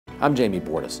I'm Jamie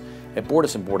Bordas. At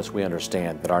Bordas Bordas, we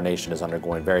understand that our nation is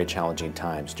undergoing very challenging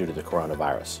times due to the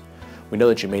coronavirus. We know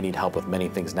that you may need help with many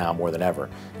things now more than ever,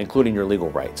 including your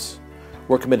legal rights.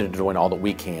 We're committed to doing all that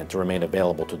we can to remain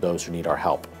available to those who need our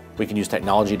help. We can use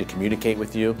technology to communicate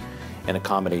with you and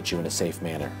accommodate you in a safe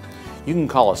manner. You can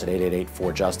call us at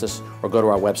 888-4JUSTICE or go to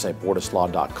our website,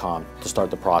 bordaslaw.com, to start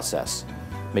the process.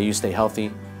 May you stay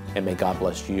healthy, and may God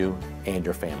bless you and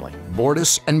your family.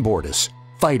 Bordas and Bordas,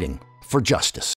 fighting for justice.